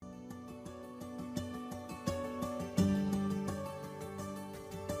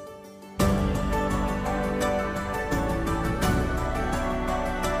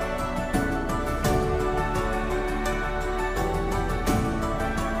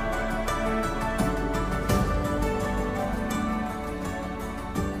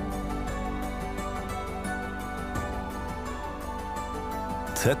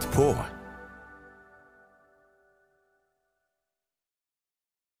Tett på.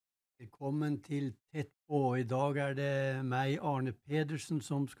 Velkommen til Tett på. I dag det meg, Arne Pedersen,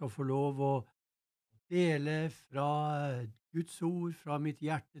 som skal få lov å dele fra Guds ord, fra mitt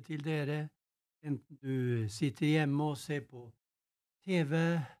hjerte til dere. Enten du sitter hjemme og ser på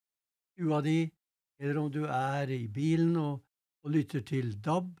TV, stua di, eller om du i bilen og lytter til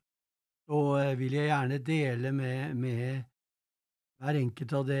DAB, så vil jeg gjerne dele med hver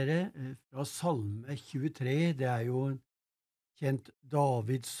enkelt av dere fra Salme 23. Det jo en kjent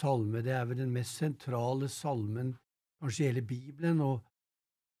Davids salme. Det vel den mest sentrale salmen, kanskje i hele Bibelen, og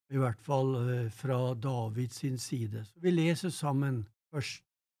i hvert fall fra Davids sin side. Så vi leser sammen først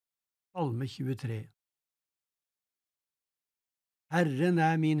Salme 23. Herren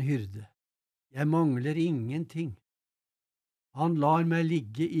min hyrde, jeg mangler ingenting. Han lar meg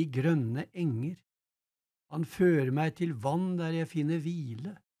ligge i grønne enger. Han fører meg til vann der jeg finner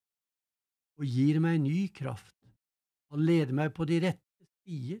hvile, og gir meg ny kraft. Han leder meg på de rette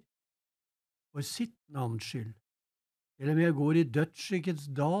stier, for sitt navns skyld. Selv om jeg går i dødsrykkets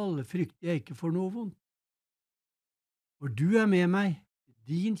dal, frykter jeg ikke for noe vondt. For du med meg,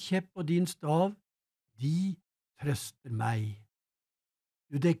 din kjepp og din stav, de trøster meg.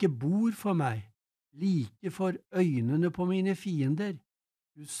 Du dekker bord for meg, like for øynene på mine fiender.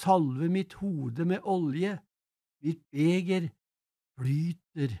 Du salver mitt hode med olje, mitt beger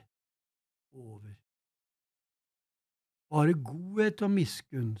flyter over. Bare godhet og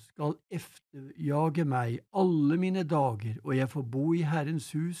miskunn skal efterjage meg alle mine dager, og jeg får bo i Herrens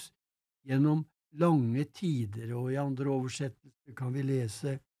hus gjennom lange tider. Og i andre oversettelser kan vi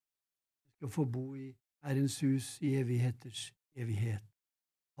lese: jeg skal få bo i Herrens hus i evigheters evighet.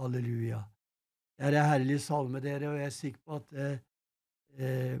 Halleluja. Det en herlig salme, dere, og jeg sikker på at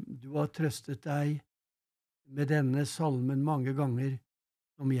du har trøstet deg med denne salmen mange ganger,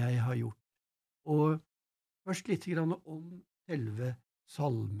 som jeg har gjort. Og først litt grann om selve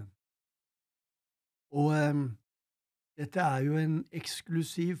salmen. Og dette jo en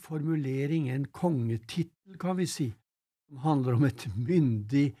eksklusiv formulering, en kongetittel, kan vi si, som handler om et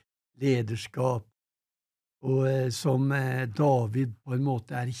myndig lederskap, og som David på en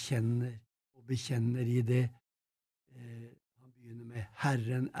måte erkjenner og bekjenner i det. Han begynner med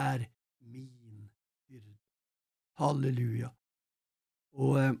 «Herren min hyrde». Halleluja.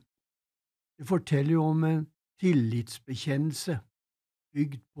 Og det forteller jo om en tillitsbekjennelse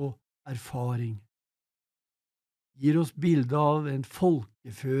bygd på erfaring. Gir oss bilde av en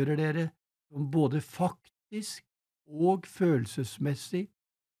folkefører, dere, som både faktisk og følelsesmessig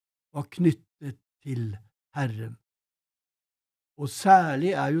var knyttet til Herren. Og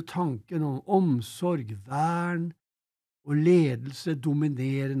særlig jo tanken om omsorg, vern og ledelse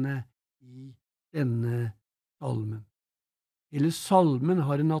dominerende i denne salmen. Hele salmen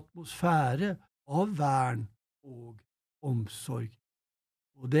har en atmosfære av vern og omsorg.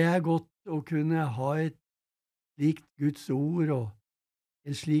 Og det godt å kunne ha et slikt Guds ord og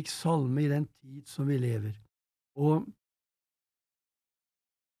en slik salme i den tid som vi lever. Og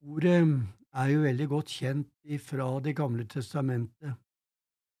ordet jo veldig godt kjent fra Det gamle testamentet.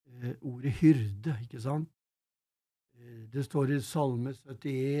 Ordet hyrde, ikke sant? Det står i Salme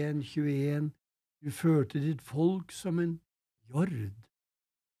 71, 21, du førte ditt folk som en jord.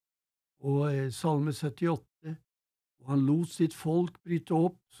 Og Salme 78, og han lot sitt folk bryte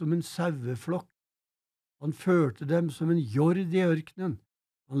opp som en saueflokk. Han førte dem som en jord i ørkenen.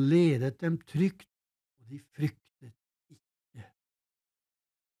 Han ledet dem trygt, og de fryktet ikke.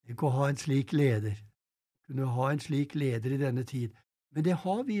 Tenk å ha en slik leder. Kunne ha en slik leder i denne tid. Men det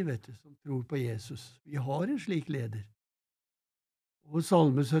har vi, vet du, som tror på Jesus. Vi har en slik leder. Og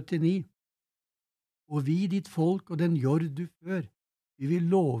Salme 79, og vi ditt folk og den jord du før, vi vil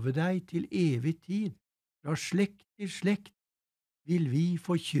love deg til evig tid. Fra slekt til slekt vil vi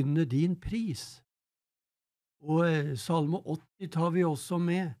forkynne din pris. Og Salme 80 tar vi også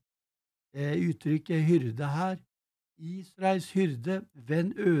med. Uttrykket hyrde her. Israels hyrde,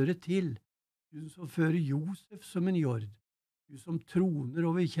 vend øret til, du som fører Josef som en jord, du som troner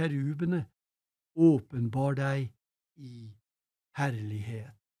over kjerubene, åpenbar deg i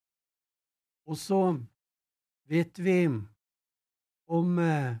herlighet. Og så vet vi om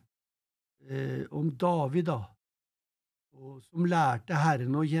David, da, og som lærte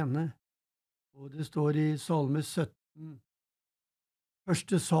Herren å kjenne. Og det står i Salme 17,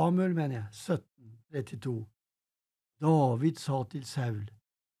 1. Samuel, 17, 32. David sa til Saul,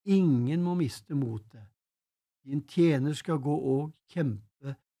 ingen må miste motet. Din tjener skal gå og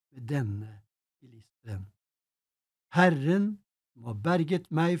kjempe med denne filisteren. Herren som har berget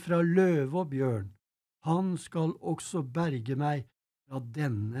meg fra løve og bjørn, han skal også berge meg fra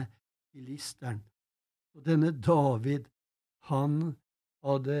denne filisteren. Og denne David, han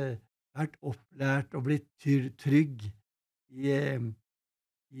hadde vært opplært og blitt trygg i,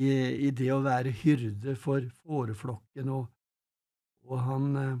 i det å være hyrde for fåreflokken, og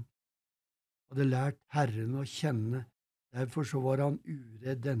han hadde lært Herren å kjenne. Derfor så var han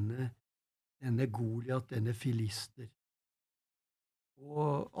uredd, denne Goliat, denne filister.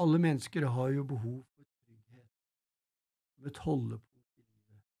 Og alle mennesker har jo behov for trygghet, som et holdepunkt i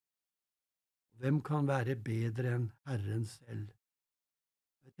livet. Hvem kan være bedre enn Herren selv?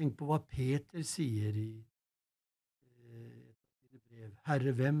 Jeg tenker på hva Peter sier i et brev.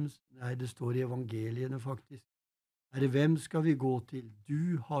 Herre, hvem? Nei, det står i evangeliene faktisk. Herre, hvem skal vi gå til?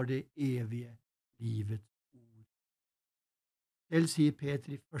 Du har det evige livets ord. Selv sier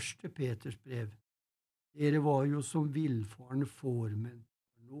Peter i 1. Peters brev, dere var jo som villfarne får, men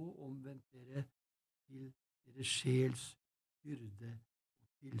nå omvendt dere til deres sjels hyrde og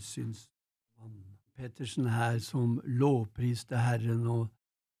tilsynsmann. Pettersen her som lovpriste Herren, og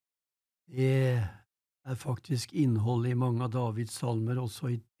det er faktisk innholdet i mange av Davids salmer,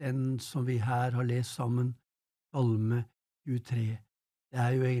 også i den som vi her har lest sammen, Salme 23. Det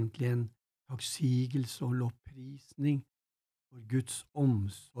er jo egentlig en takksigelse og lovprisning for Guds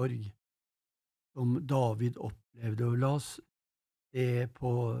omsorg som David opplevde. Og la oss se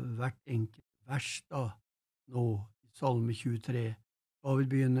på hvert enkelt vers da, nå i Salme 23.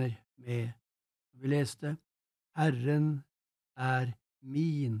 David begynner med, som vi leste, Herren er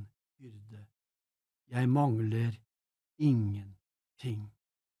min hyrde. Jeg mangler ingenting.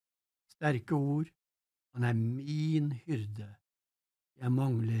 Sterke ord. Han er min hyrde. Jeg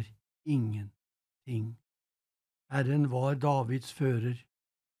mangler ingenting. Herren var Davids fører,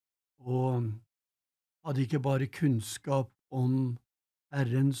 og hadde ikke bare kunnskap om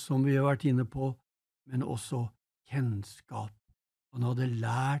Herren, som vi har vært inne på, men også kjennskap. Han hadde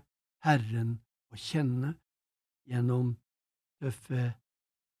lært Herren å kjenne gjennom tøffe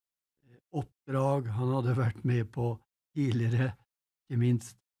oppdrag han hadde vært med på tidligere, ikke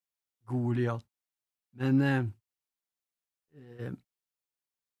minst Goliat. Men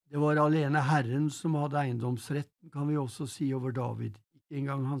det var alene Herren som hadde eiendomsretten, kan vi også si over David, ikke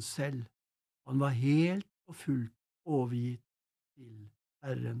engang han selv. Han var helt og fullt overgitt til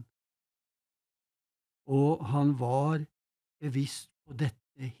Herren. Og han var bevisst på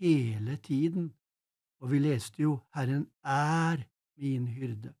dette hele tiden. Og vi leste jo, Herren er min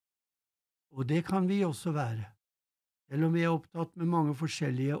hyrde. Og det kan vi også være. Selv om vi er opptatt med mange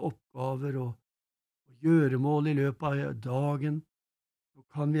forskjellige oppgaver og gjøremål i løpet av dagen, så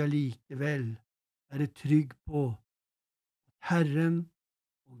kan vi allikevel være trygg på at Herren,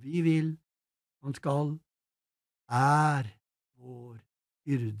 om vi vil, han skal, er vår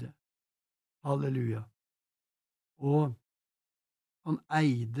hyrde. Halleluja. Og han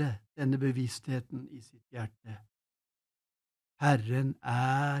eide denne bevisstheten i sitt hjerte. Herren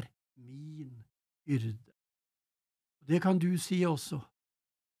er min hyrde. Og det kan du si også.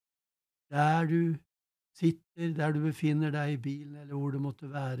 Der du sitter, der du befinner deg i bilen, eller hvor det måtte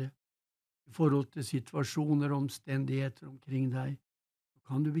være, i forhold til situasjoner og omstendigheter omkring deg, så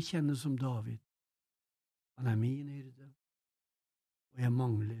kan du bekjenne som David. Han er min hyrde, og jeg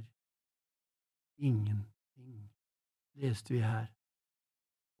mangler ingenting, leste vi her.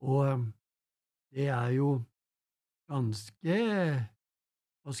 Og det er jo ganske,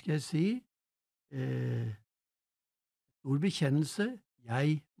 hva skal jeg si, stor bekjennelse.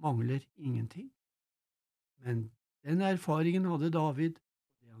 Jeg mangler ingenting. Men den erfaringen hadde David,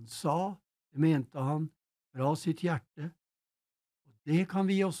 og det han sa, det mente han fra sitt hjerte. Og det kan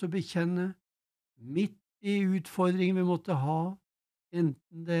vi også bekjenne midt i utfordringer vi måtte ha,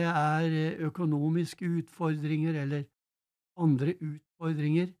 enten det er økonomiske utfordringer eller andre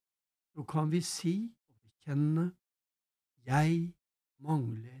utfordringer, så kan vi si og bekjenne, jeg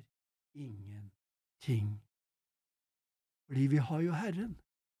mangler ingenting. Fordi vi har jo Herren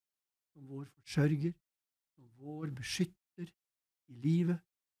som vår forsørger, som vår beskytter i livet,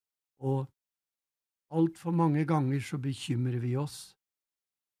 og alt for mange ganger så bekymrer vi oss,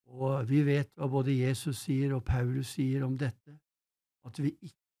 og vi vet hva både Jesus sier og Paulus sier om dette, at vi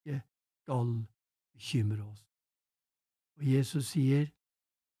ikke skal bekymre oss. Og Jesus sier,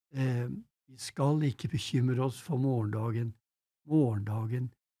 vi skal ikke bekymre oss for morgendagen. Morgendagen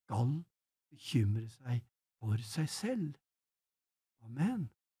skal bekymre seg for seg selv. Amen.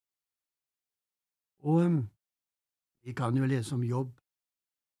 Og vi kan jo lese om Jobb.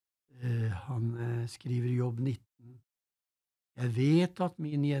 Han skriver i Jobb 19. Jeg vet at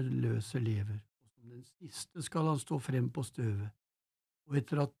min gjeldløse lever, og som den siste skal han stå frem på støvet. Og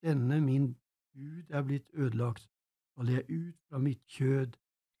etter at denne min Gud er blitt ødelagt, skal jeg ut fra mitt kjød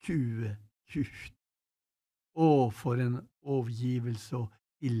kue Gud. Å, for en overgivelse og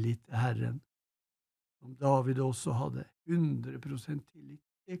tillit til Herren, som David også hadde. 100% tillit.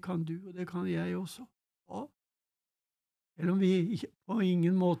 Det kan du, og det kan jeg også. Ja. Selv om vi på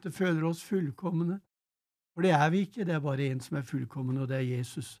ingen måte føler oss fullkomne. For det er vi ikke, det er bare en som er fullkommen, og det er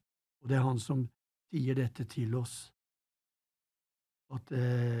Jesus. Og det er han som sier dette til oss, at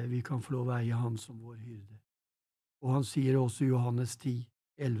vi kan få lov å eie han som vår hyrde. Og han sier også i Johannes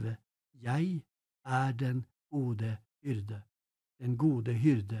 10:11, jeg er den gode hyrde. Den gode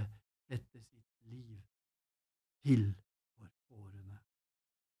hyrde setter sitt liv til for årene.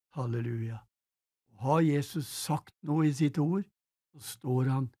 Halleluja. Og har Jesus sagt noe i sitt ord, så står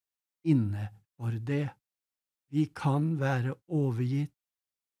han inne for det. Vi kan være overgitt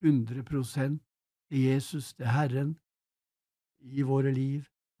 100% til Jesus, til Herren, i våre liv,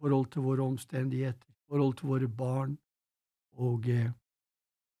 forhold til våre omstendigheter, forhold til våre barn og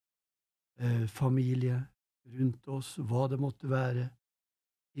familie rundt oss, hva det måtte være,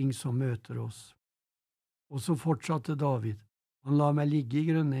 ting som møter oss. Og så fortsatte David. Han lar meg ligge i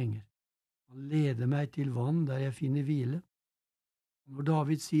grønne enger. Han leder meg til vann der jeg finner hvile. Når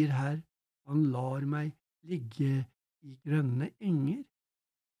David sier her, han lar meg ligge i grønne enger,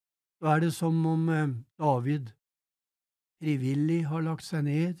 så er det som om David frivillig har lagt seg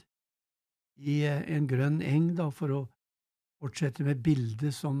ned i en grønn eng da, for å fortsette med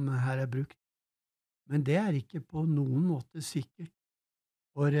bildet som her er brukt. Men det er ikke på noen måte sikkert,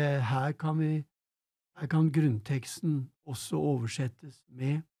 for her kan grunnteksten også oversettes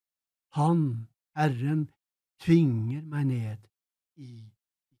med Han, Herren, tvinger meg ned i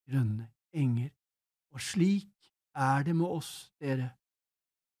grønne enger. Og slik er det med oss, dere.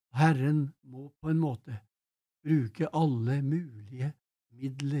 Herren må på en måte bruke alle mulige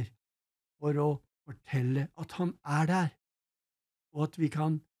midler for å fortelle at han er der, og at vi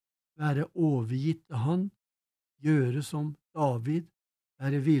kan være overgitt til han, gjøre som David,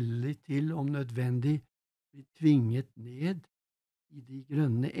 være villig til, om nødvendig, bli tvinget ned i de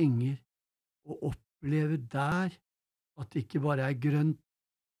grønne enger, og oppleve der at det ikke bare er grønt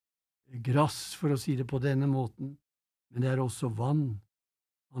grass, for å si det på denne måten, men det er også vann.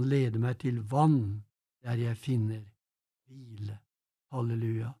 Han leder meg til vann, der jeg finner hvile.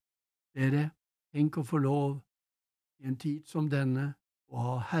 Halleluja. Dere, tenk å få lov i en tid som denne å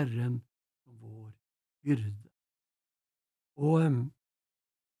ha Herren som vår hyrde. Og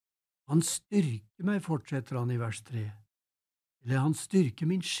han styrker meg, fortsetter han i vers 3. Eller han styrker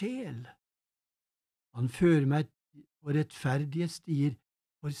min sjel. Han fører meg på rettferdige stier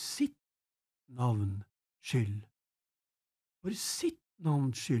for sitt navns skyld. For sitt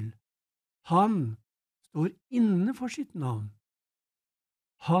navns skyld. Han står inne for sitt navn.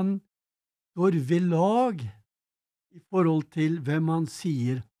 Han står ved lag i forhold til hvem han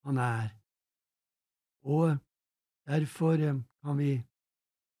sier han er. Og derfor kan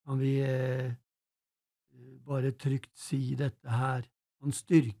vi bare trygt si dette her. Han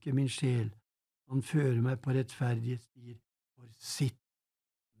styrker min sjel. Han fører meg på rettferdige stier for sitt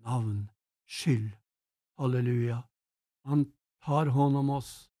navns skyld. Halleluja. Han tar hånd om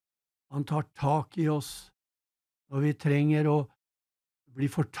oss. Han tar tak i oss når vi trenger å bli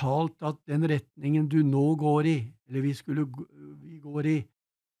fortalt at den retningen du nå går i, eller vi går i,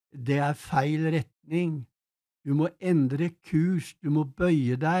 det er feil retning. Du må endre kurs, du må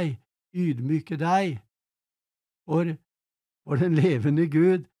bøye deg, ydmyke deg. For den levende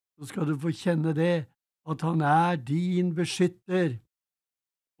Gud, så skal du få kjenne det, at han er din beskytter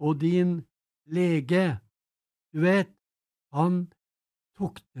og din lege. Du vet, han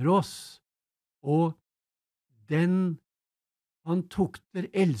tukter oss, og den han tukter,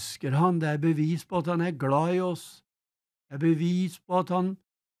 elsker han. Det er bevis på at han er glad i oss. Det er bevis på at han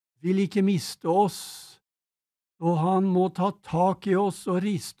vil ikke miste oss. Og han må ta tak i oss og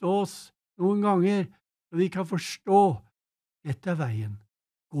riste oss noen ganger, så vi kan forstå dette er veien.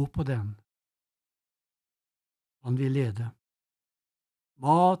 Gå på den. Han vil lede.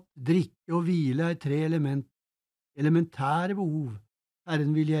 Mat, drikke og hvile er 3 elementære behov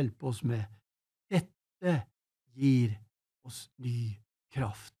Herren vil hjelpe oss med. Dette gir oss ny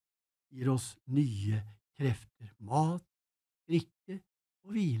kraft, gir oss nye krefter. Mat, drikke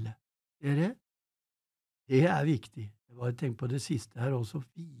og hvile. Dere, det er viktig. Jeg bare tenker på det siste her også,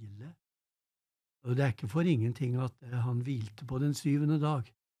 hvile. Og det er ikke for ingenting at han hvilte på den 7. dag.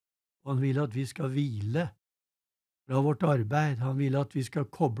 Og han vil at vi skal hvile fra vårt arbeid. Han vil at vi skal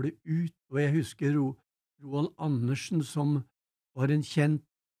koble ut. Og jeg husker Roald Andersen, som var en kjent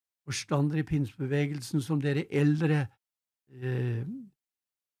forstander i pinsebevegelsen, som dere eldre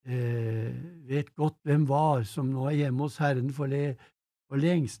vet godt hvem var, som nå er hjemme hos Herren for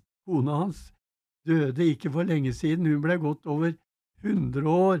lengst. Kona hans døde ikke for lenge siden, hun ble godt over 100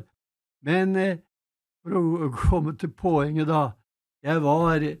 år. Men for å komme til poenget, da. Jeg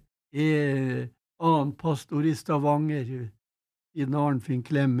var annen pastor i Stavanger siden Arnfinn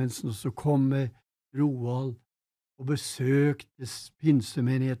Clemmensen, og så kom Roald og besøkte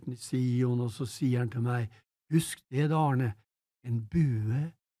pinsemenigheten i Sion, og så sier han til meg, husk det da, Arne, en bue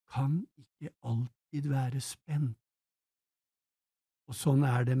kan ikke alltid være spent. Og sånn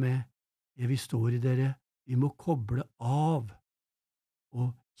er det med det vi står i, dere. Vi må koble av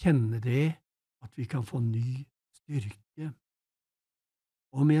og kjenne det, at vi kan få ny styrke.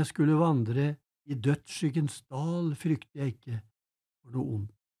 Om jeg skulle vandre i dødsskyggens dal, frykter jeg ikke for noe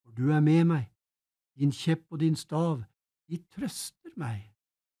ondt, for du er med meg. Din kjepp og din stav, de trøster meg.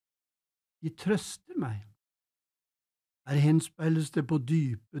 De trøster meg. Her henspeiles det på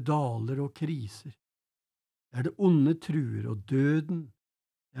dype daler og kriser. Der det onde truer og døden,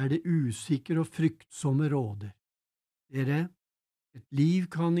 der det usikre og fryktsomme råder. Dere, et liv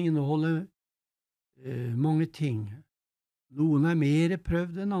kan inneholde mange ting. Noen er mer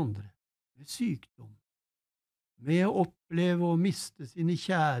prøvd enn andre, med sykdom, med å oppleve å miste sine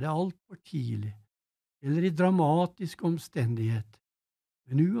kjære altfor tidlig, eller i dramatisk omstendighet.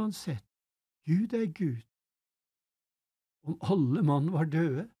 Men uansett, Gud er Gud. Om alle mann var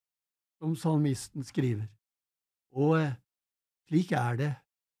døde, som salmisten skriver. Og slik er det.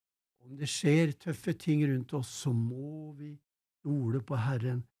 Om det skjer tøffe ting rundt oss, så må vi stole på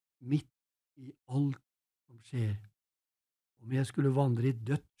Herren midt i alt som skjer. Om jeg skulle vandre i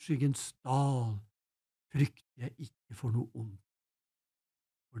dødsskyggens dal, frykter jeg ikke for noe ondt.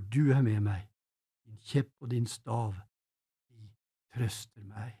 For du er med meg, din kjepp og din stav, de trøster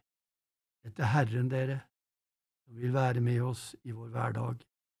meg. Dette er Herren, dere, som vil være med oss i vår hverdag.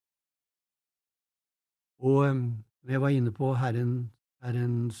 Og når jeg var inne på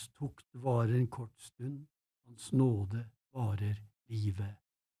Herrens tukt varer en kort stund, hans nåde varer livet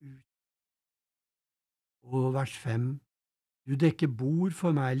ut. Og vers 5, du dekker bord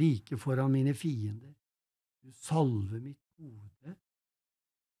for meg like foran mine fiender. Du salver mitt hode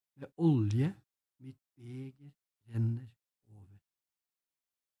med olje, mitt beger renner over.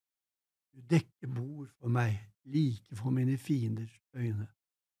 Du dekker bord for meg like for mine fienders øyne.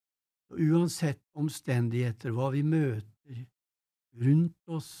 Og uansett omstendigheter, hva vi møter rundt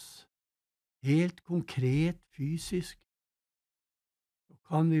oss, helt konkret, fysisk, så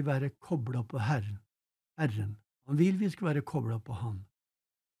kan vi være koblet på Herren. Han vil vi skal være koblet på Han.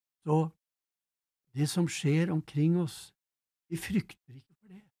 Så det som skjer omkring oss, vi frykter ikke for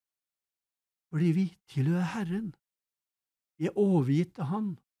det, fordi vi tilhører Herren. Vi er overgitt til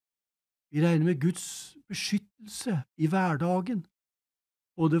Han. Vi regner med Guds beskyttelse i hverdagen,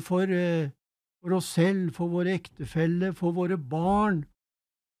 både for oss selv, for våre ektefelle, for våre barn.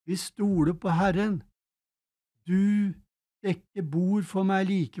 Vi stoler på Herren. Du dekker bord for meg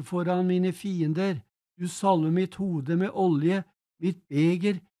like foran mine fiender. Du salver mitt hode med olje, mitt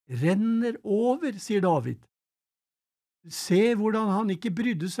beger renner over, sier David. Se hvordan han ikke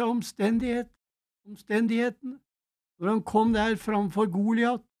brydde seg om omstendighetene. Når han kom der framfor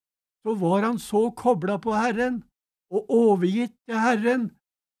Goliat, så var han så koblet på Herren og overgitt til Herren,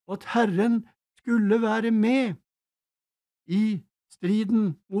 at Herren skulle være med i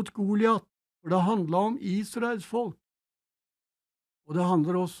striden mot Goliat, for det handlet om Israels folk. Og det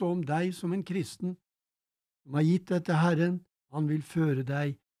handler også om deg som en kristen, som har gitt deg til Herren. Han vil føre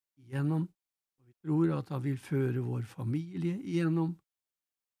deg igjennom, og vi tror at han vil føre vår familie igjennom,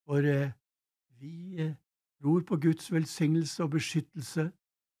 for vi tror på Guds velsignelse og beskyttelse,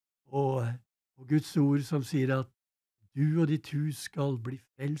 og Guds ord som sier at du og ditt hus skal bli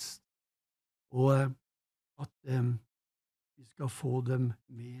frelst, og at vi skal få dem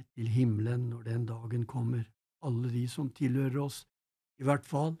med til himmelen når den dagen kommer. Alle de som tilhører oss, i hvert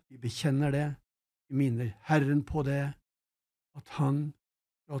fall, vi bekjenner det, vi minner Herren på det, at han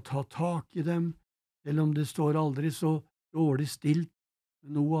skal ta tak i dem, selv om det står aldri så dårlig stilt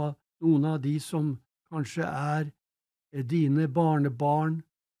med noen av de som kanskje er dine barnebarn.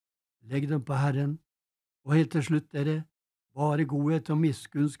 Legg dem på Herren. Og helt til slutt, dere, bare godhet og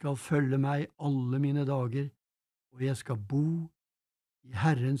miskunn skal følge meg alle mine dager, og jeg skal bo i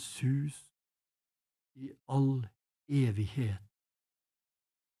Herrens hus i all evighet.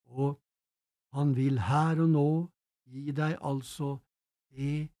 Og han vil her og nå gi deg altså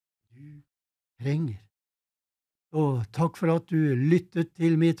det du trenger. Og takk for at du lyttet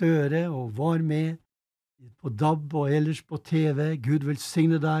til mitt øre og var med på DAB og ellers på TV. Gud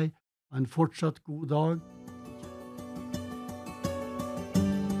velsigne deg. Ha en fortsatt god dag.